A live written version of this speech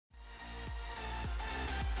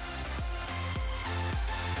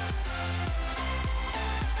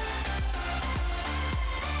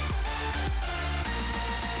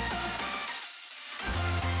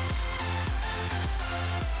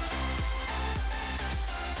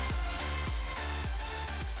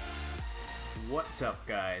What's up,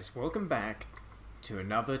 guys? Welcome back to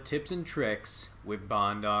another tips and tricks with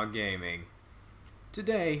BarnDawg Gaming.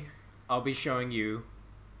 Today I'll be showing you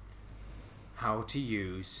how to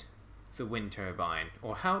use the wind turbine,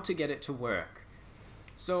 or how to get it to work.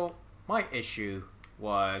 So my issue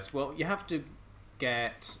was, well, you have to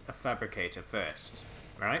get a fabricator first,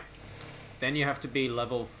 right? Then you have to be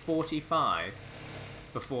level 45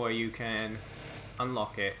 before you can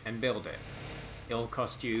unlock it and build it. It'll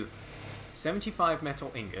cost you 75 metal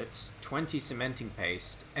ingots, 20 cementing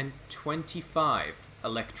paste, and 25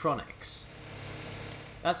 electronics.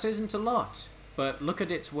 That isn't a lot, but look at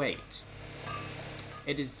its weight.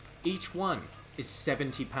 Each one is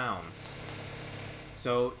 70 pounds.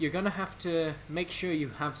 So you're gonna have to make sure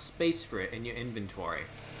you have space for it in your inventory.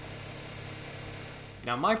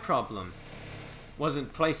 Now my problem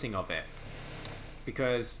wasn't placing of it,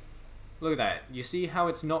 because look at that, you see how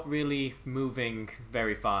it's not really moving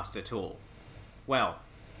very fast at all? Well,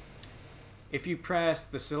 if you press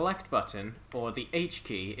the select button, or the H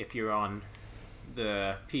key if you're on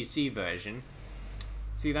the PC version,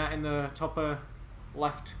 see that in the top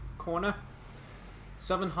left corner?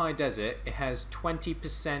 Southern High Desert, it has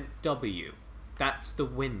 20% W. That's the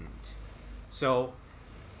wind. So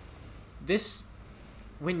this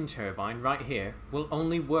wind turbine right here will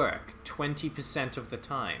only work 20% of the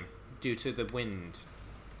time due to the wind,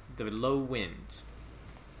 the low wind.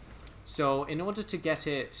 So in order to get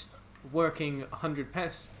it working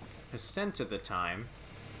 100% of the time,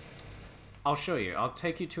 I'll show you. I'll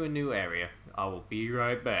take you to a new area. I will be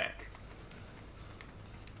right back.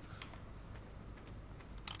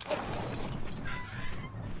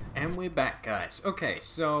 And we're back, guys. Okay,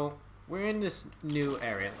 so we're in this new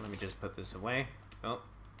area. Let me just put this away. Oh,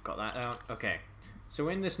 got that out. Okay, so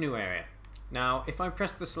we're in this new area. Now, if I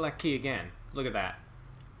press the select key again, look at that.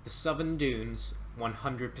 The Southern Dunes,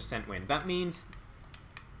 100% wind. That means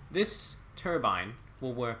this turbine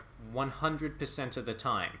will work 100% of the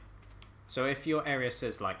time. So if your area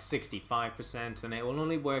says like 65%, then it will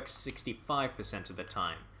only work 65% of the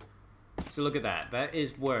time. So look at that. That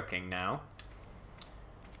is working now.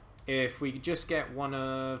 If we just get one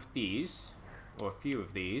of these, or a few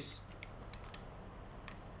of these,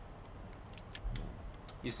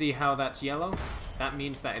 you see how that's yellow? That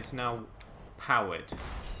means that it's now powered.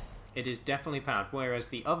 It is definitely powered, whereas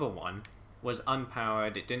the other one was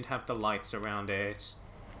unpowered. It didn't have the lights around it.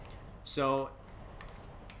 So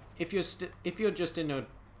if you're just in a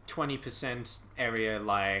 20% area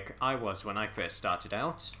like I was when I first started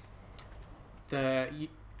out,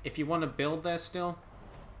 if you want to build there still,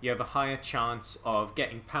 you have a higher chance of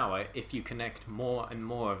getting power if you connect more and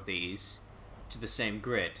more of these to the same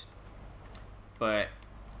grid. But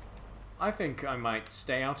I think I might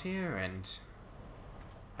stay out here and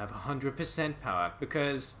have 100% power,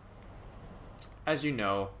 because as you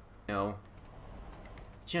know,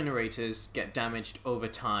 generators get damaged over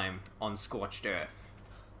time on Scorched Earth.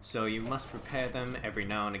 So you must repair them every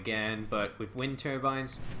now and again, but with wind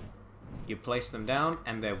turbines, you place them down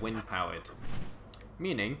and they're wind powered.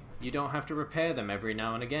 Meaning, you don't have to repair them every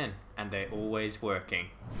now and again, and they're always working.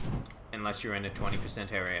 Unless you're in a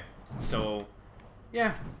 20% area. So,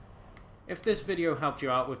 yeah. If this video helped you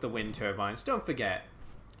out with the wind turbines, don't forget,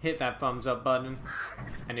 hit that thumbs up button.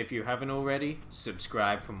 And if you haven't already,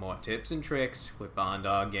 subscribe for more tips and tricks with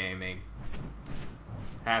BarnDawg Gaming.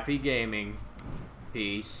 Happy gaming.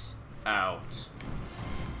 Peace out.